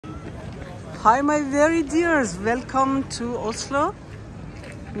Hi my very dears, welcome to Oslo.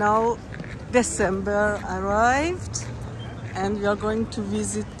 Now December arrived and we are going to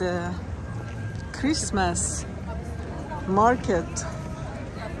visit the Christmas market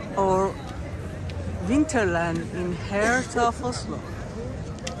or Winterland in heart of Oslo.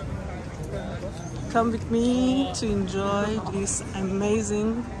 Come with me to enjoy this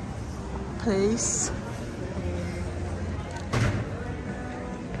amazing place.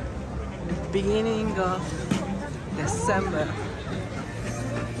 Beginning of December.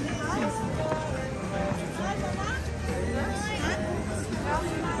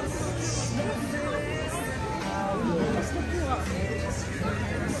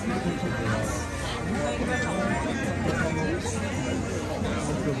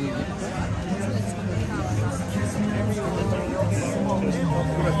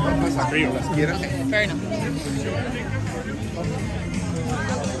 Fair enough.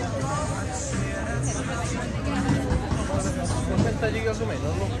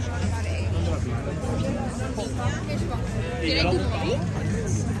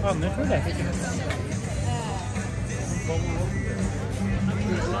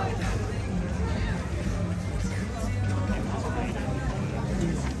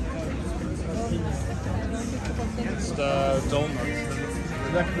 It's the doughnuts.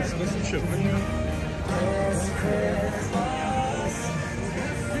 That's the sugar.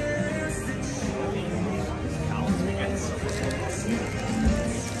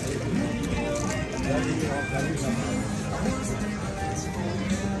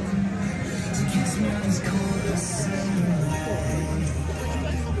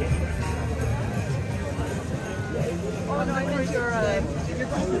 Oh no, I heard your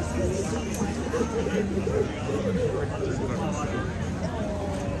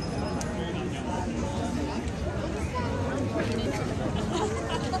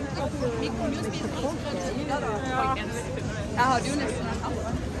Jeg hadde jo nesten en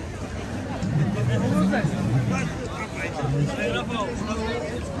hatt.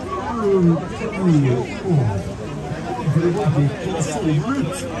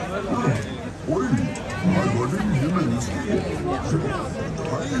 Oi, her var det mye mennesker.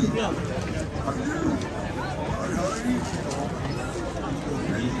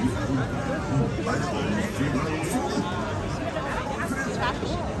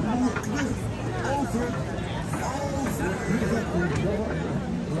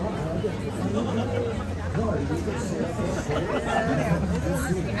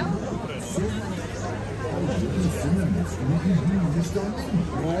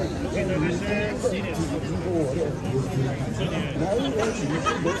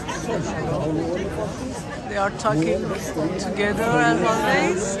 They are talking together as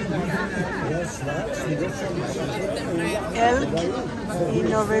always. Elk in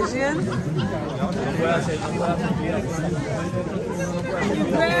Norwegian.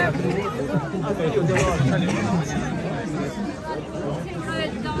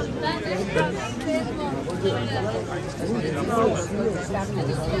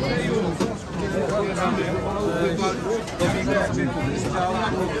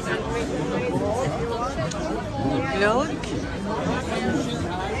 Milk,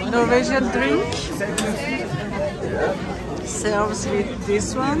 Norwegian drink, serves with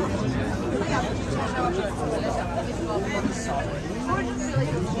this one.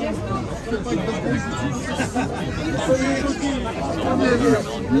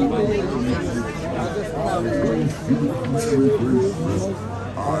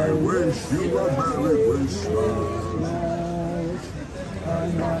 I wish you a Merry Christmas.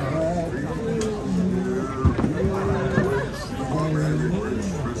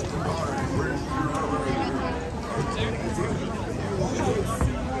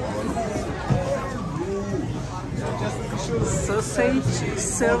 Sausage is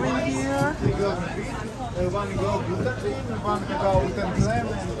serving here.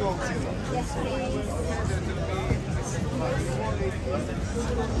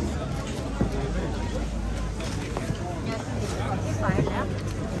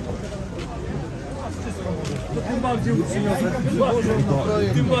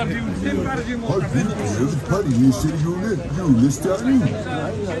 Har pariser julestjernen.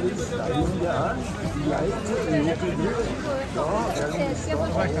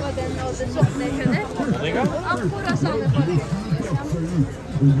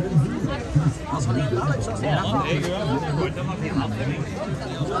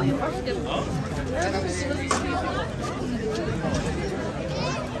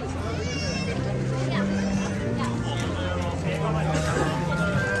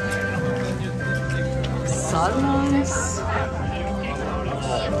 Salmons.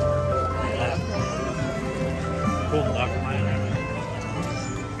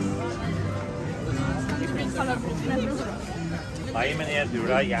 Nei, men jeg tror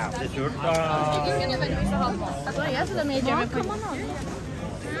det er jævlig surt da. Ikke nødvendigvis å ha mat. Jeg tror jeg det er mye gøy på.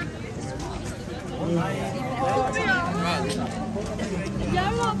 Jeg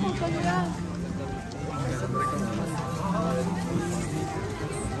vil ha pappa.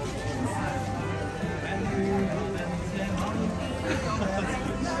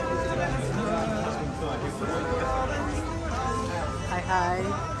 Hei, hei.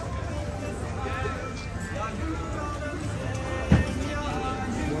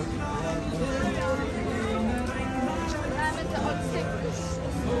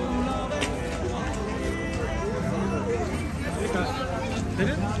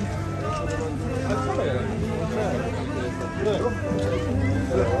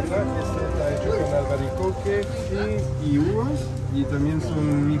 Está hecho con albaricoque y uvas y también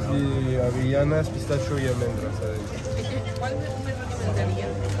son mix de avellanas, pistacho y almendras adentro. ¿Cuál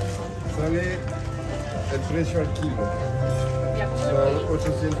me Sale el precio al kilo. Son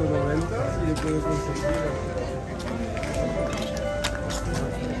 890 y le puedo conseguir.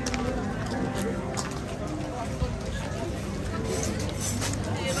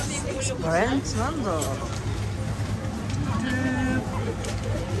 Spännande.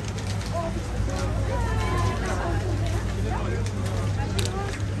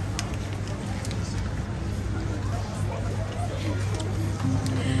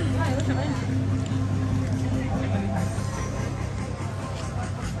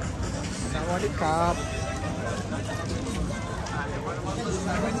 Sawadikap.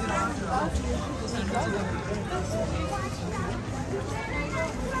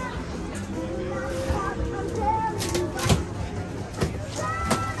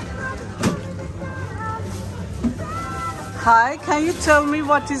 Hi, can you tell me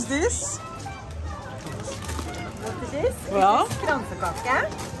what is this? What is this? Well, This is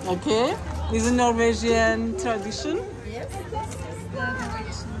kransekake. okay. Is a Norwegian tradition. Yes, this is the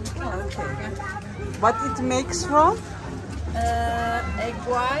Norwegian Okay. What it makes from? egg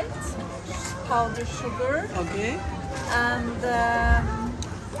white, powdered sugar, Okay. and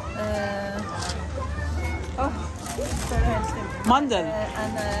Mandel.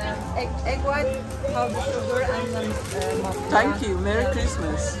 egg white, powdered sugar, and mustard. Thank you. Merry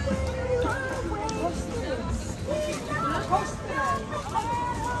Christmas.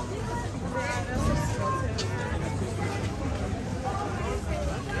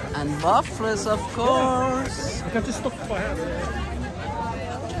 And waffles, of course. Jeg kan ikke stoppe her.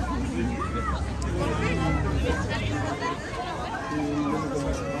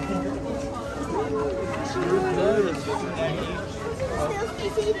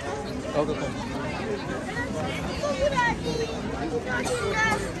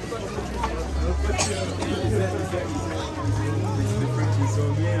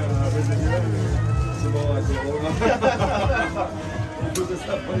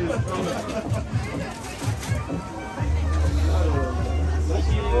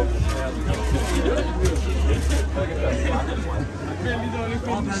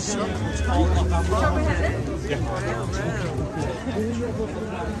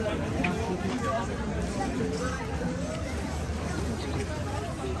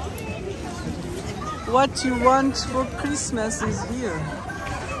 What you want for Christmas is here.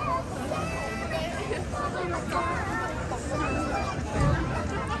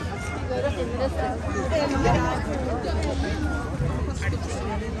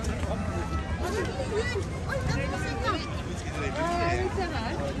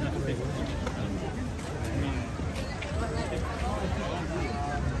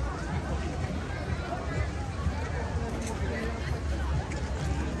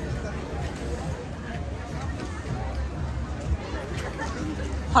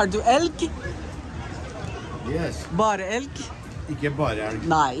 Har du elg? Yes. Bare elg? Ikke bare elg.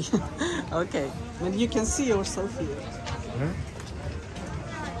 Nei. Okay. But you can see yourself here.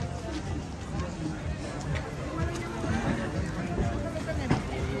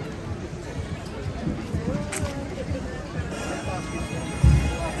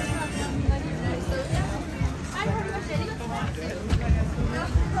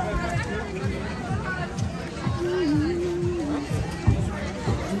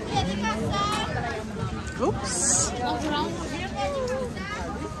 Oops.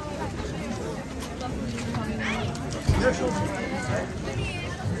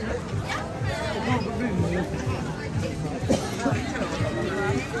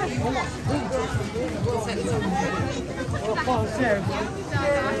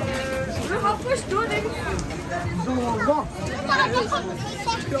 Du har forstått det.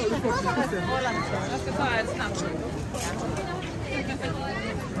 ska ta ett snabbt.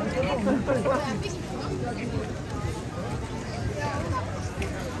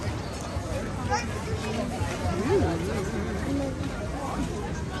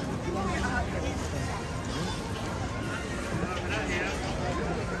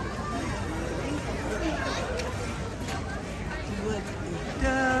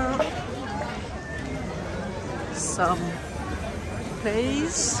 Some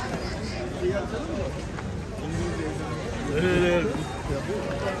place.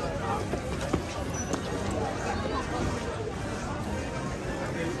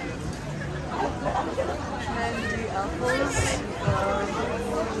 Candy apples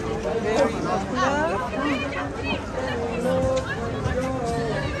are very popular.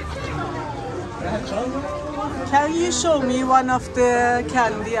 Can you show me one of the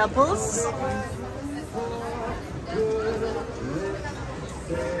candy apples?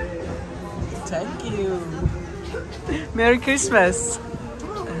 Thank you. Merry Christmas.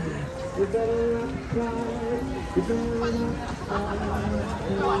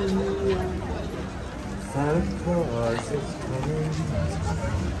 Santa Claus is coming.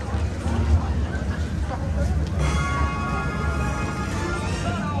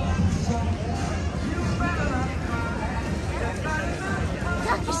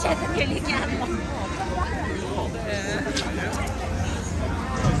 Jag känner mig lika gammal.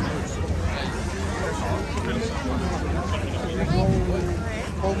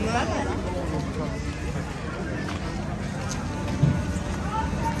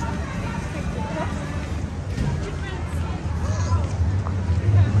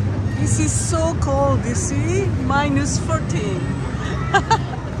 This is so cold, you see? Minus 14.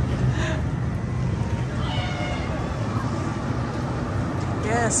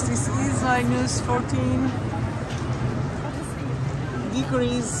 Yes, this is minus 14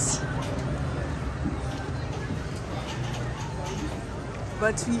 degrees.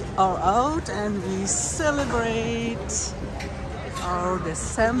 But we are out and we celebrate our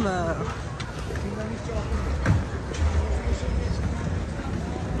December.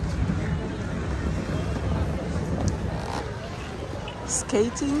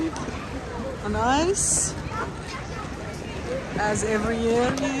 Skating on ice, as every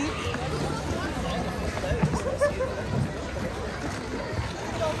year here.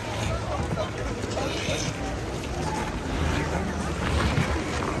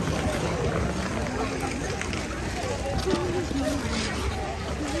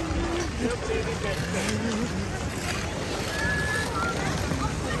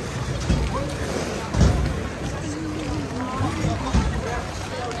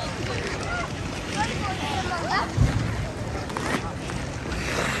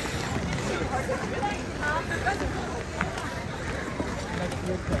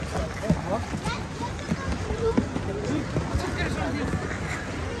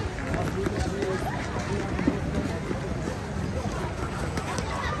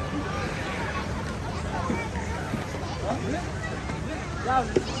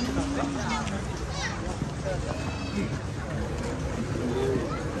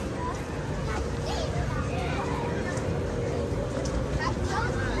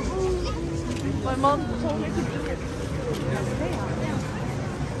 My mom told me to do it.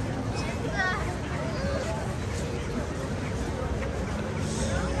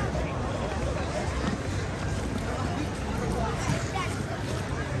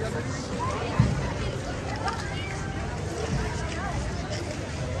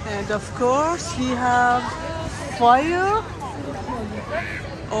 And of course we have fire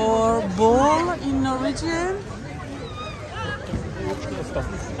or bowl in Norwegian.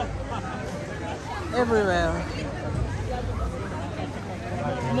 Everywhere.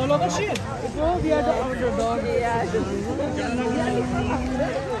 Bro, we are the underdog. Yeah.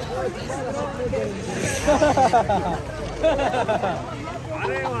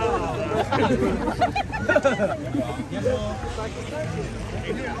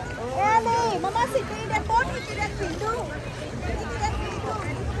 Ellie, Mama sitting in that boat with that window.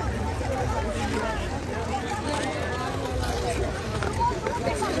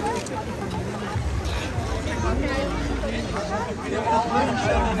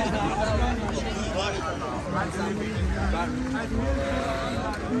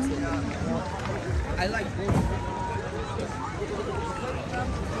 I like both.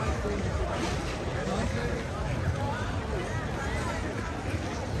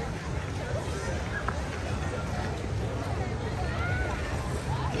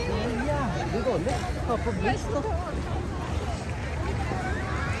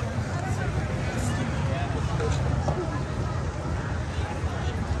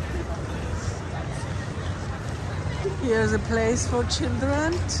 Here's a place for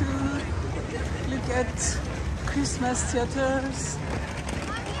children to look at Christmas theaters.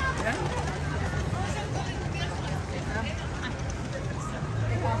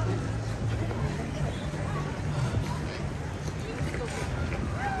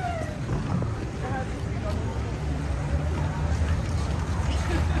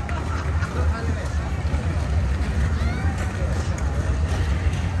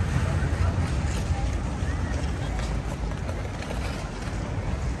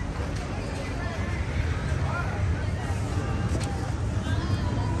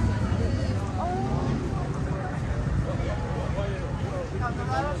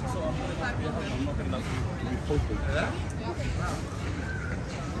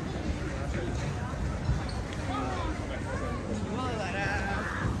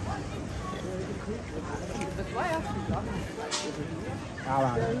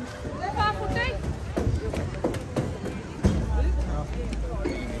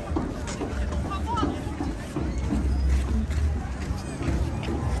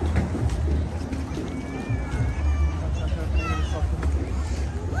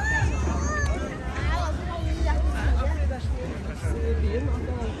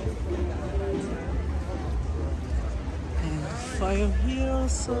 Fire here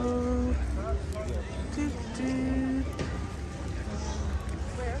also.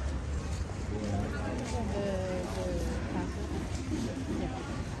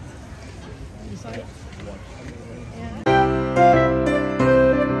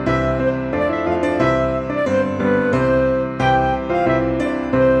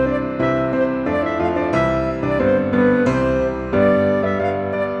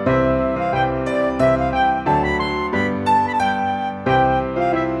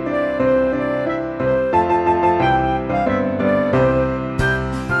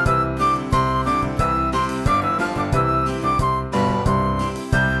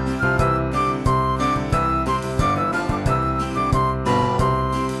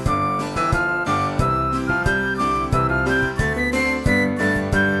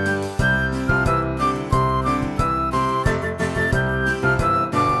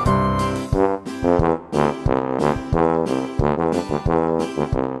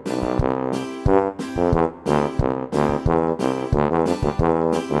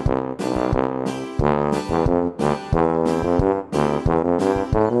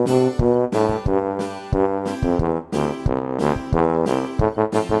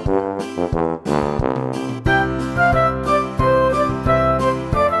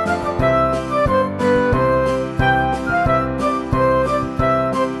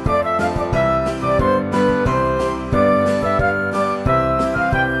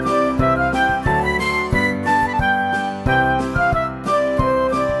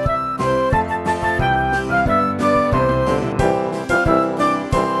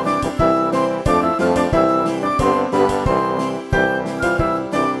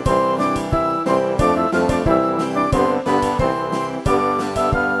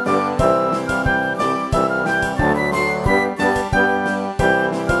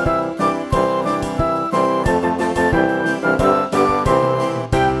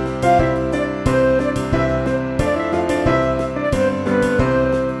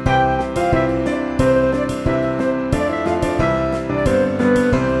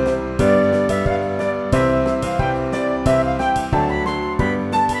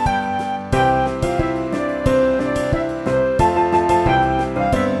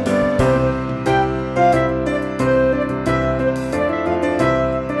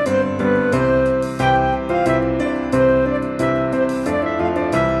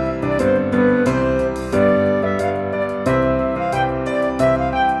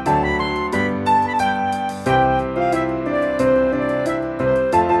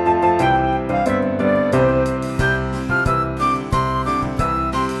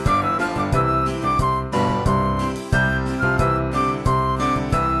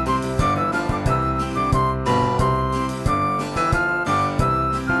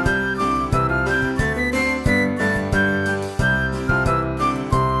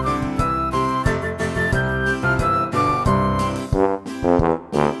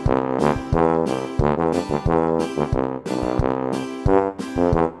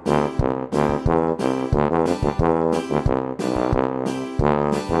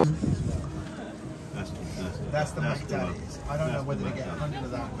 That's the McDaddy. I don't know whether to get 100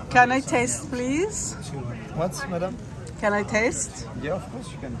 of that. Can I taste, please? What, madam? Can I taste? Yeah, of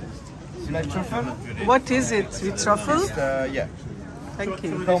course you can taste. You like truffle? What is it? With truffle? Yeah. Thank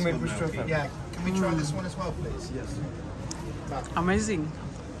you. Homemade with truffle. Yeah. Can we try this one as well, please? Yes. Amazing.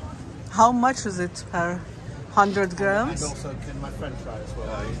 How much is it per? 100 And grams. also, can my friend try as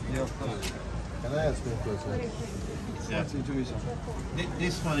well? Can I ask you a question? Yeah.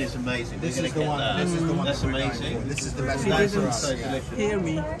 This one is amazing. This We're is gonna the get one. that. This is the one. That's that we're going amazing. for. This is the best He one didn't for us. So delicious. hear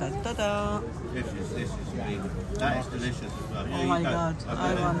me. Da, da, da. Delicious. This is really, that is delicious as well. Oh my god,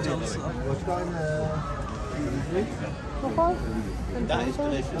 I want also. What kind? That is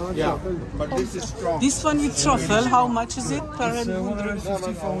delicious. Yeah, but this is strong. This one with truffle, how much is it per It's 100?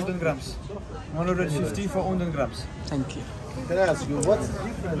 150 for 100 grams. 150 for 100 grams. Thank you. Can I ask you what's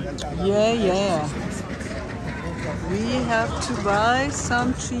different? Yeah. We have to buy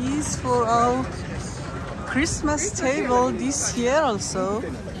some cheese for our Christmas table this year also.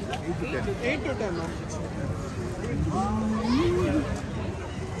 8 to 10.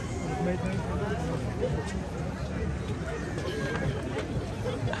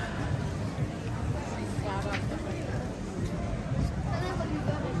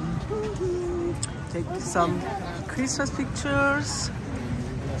 Take some Christmas pictures.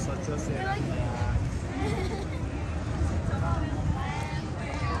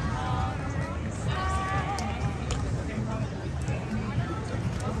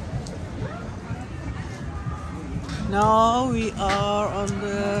 Now we are on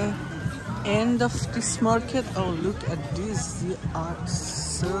the end of this market. Oh, look at this. They are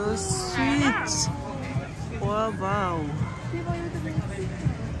so sweet. Wow.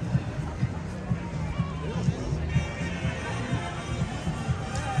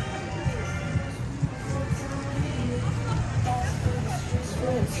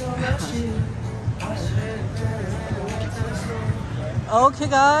 Okay,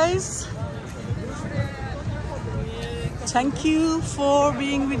 guys. Thank you for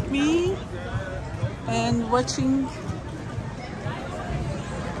being with me and watching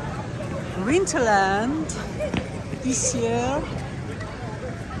Winterland this year.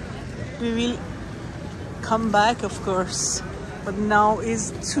 We will come back, of course, but now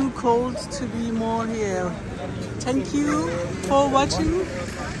it's too cold to be more here. Thank you for watching.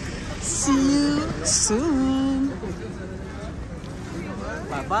 See you soon.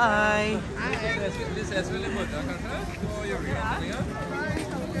 Bye-bye.